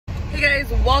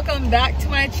guys, welcome back to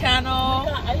my channel. Oh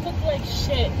my God, I look like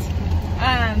shit.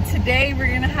 Today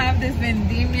we're gonna have this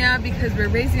vendimia because we're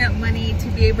raising up money to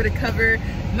be able to cover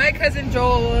my cousin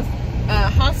Joel's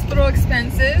hospital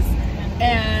expenses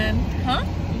and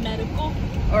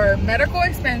medical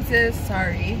expenses,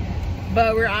 sorry.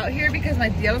 But we're out here because my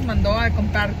tía los mandó a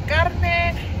comprar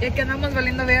carne y aquí andamos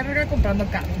valiendo verga comprando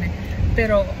carne.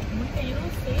 Pero You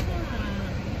don't say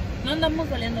that. No andamos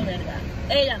valiendo verga.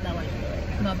 Ella anda valiendo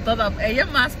verga. no toda, ella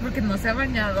más porque no se ha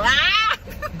bañado. ¡Ah!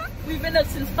 We've been up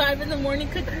since 5 in the morning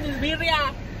cooking this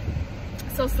birria.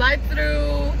 So slide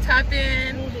through, tap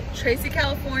in, Tracy,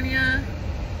 California.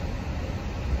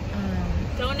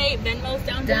 Donate Venmo's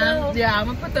down below. Yeah, I'm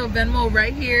gonna put the Venmo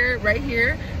right here,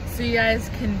 so you guys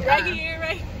can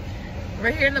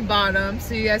Right here in the bottom,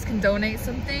 so you guys can donate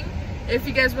something if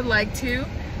you guys would like to.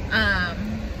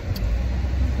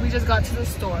 We just got to the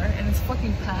store and it's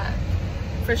fucking packed.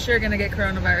 For sure gonna get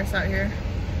coronavirus out here.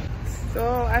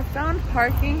 So I found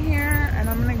parking here and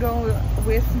I'm gonna go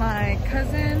with my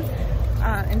cousin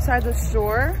inside the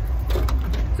store,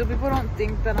 so people don't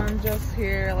think that I'm just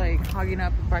here like hogging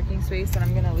up a parking space and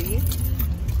I'm gonna leave,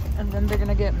 and then they're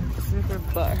gonna get super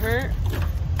butthurt.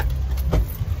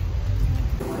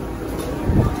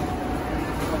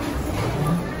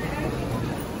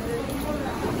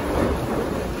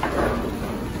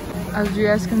 As you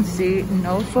guys can see,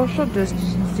 no social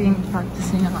distancing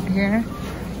practicing out here.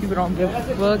 People don't give a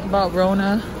fuck about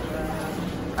Rona.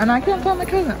 And I can't find my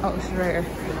cousin. Oh, she's right here.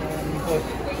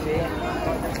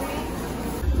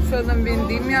 So the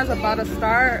vendimia is about to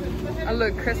start. I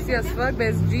look crispy as fuck, but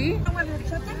it's G.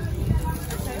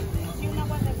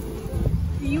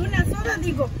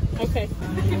 Okay.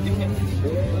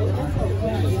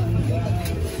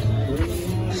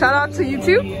 Shout out to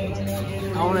YouTube.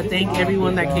 I want to thank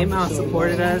everyone that came out and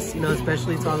supported us, you know,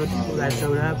 especially to all the people that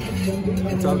showed up.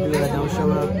 And to all the people that don't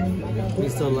show up, we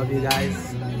still love you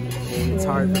guys. And it's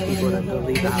hard for people that don't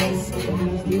leave the house.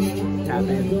 Tap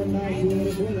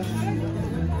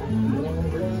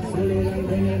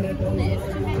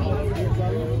in.